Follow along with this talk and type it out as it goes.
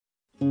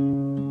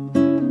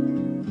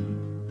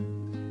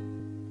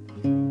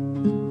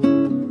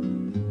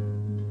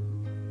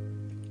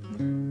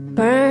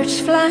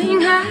birds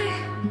flying high.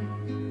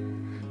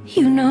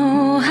 You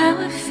know how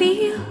I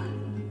feel.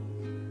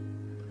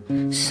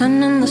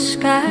 Sun in the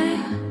sky.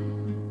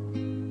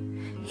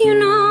 You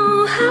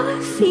know how I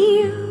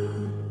feel.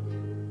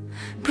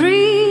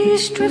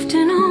 Breeze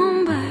drifting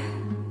on by.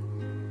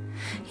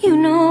 You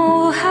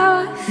know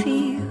how I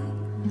feel.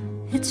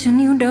 It's a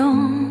new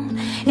dawn,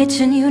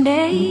 it's a new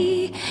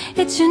day,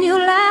 it's a new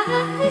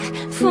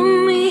life for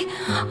me.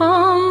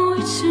 Oh,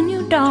 it's a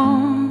new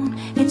dawn,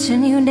 it's a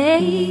new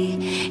day,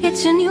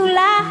 it's a new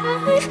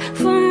life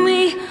for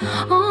me.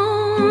 Oh,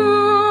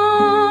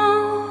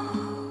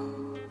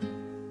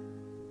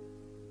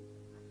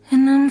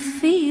 and I'm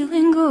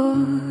feeling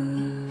good.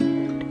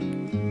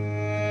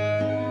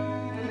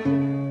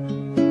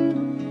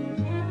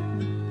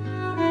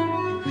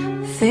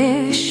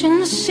 Fish in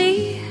the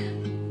sea.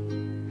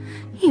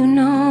 You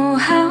know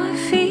how I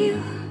feel.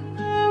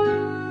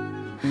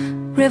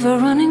 River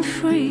running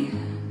free.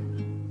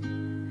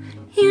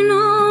 You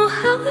know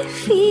how I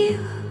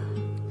feel.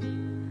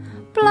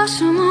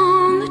 Blossom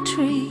on the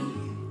tree.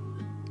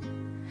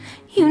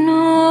 You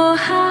know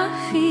how I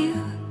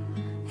feel.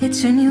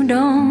 It's a new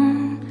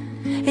dawn.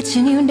 It's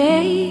a new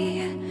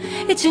day.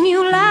 It's a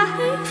new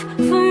life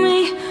for me.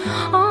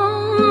 Oh,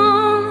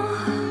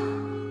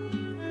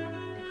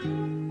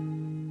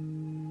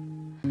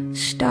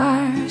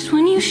 stars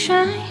when you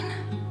shine.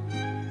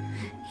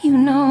 You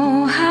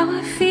know how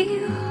I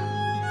feel.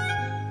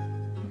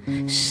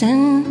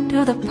 Scent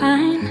of the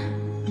pine.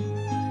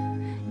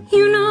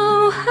 You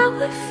know how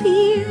I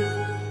feel.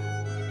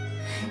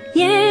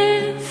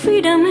 Yeah,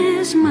 freedom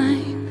is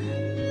mine.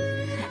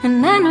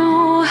 And I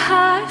know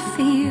how I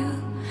feel.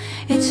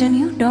 It's a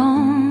new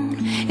dawn.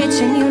 It's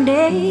a new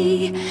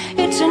day.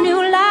 It's a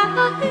new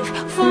life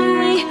for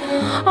me.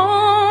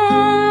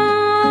 Oh,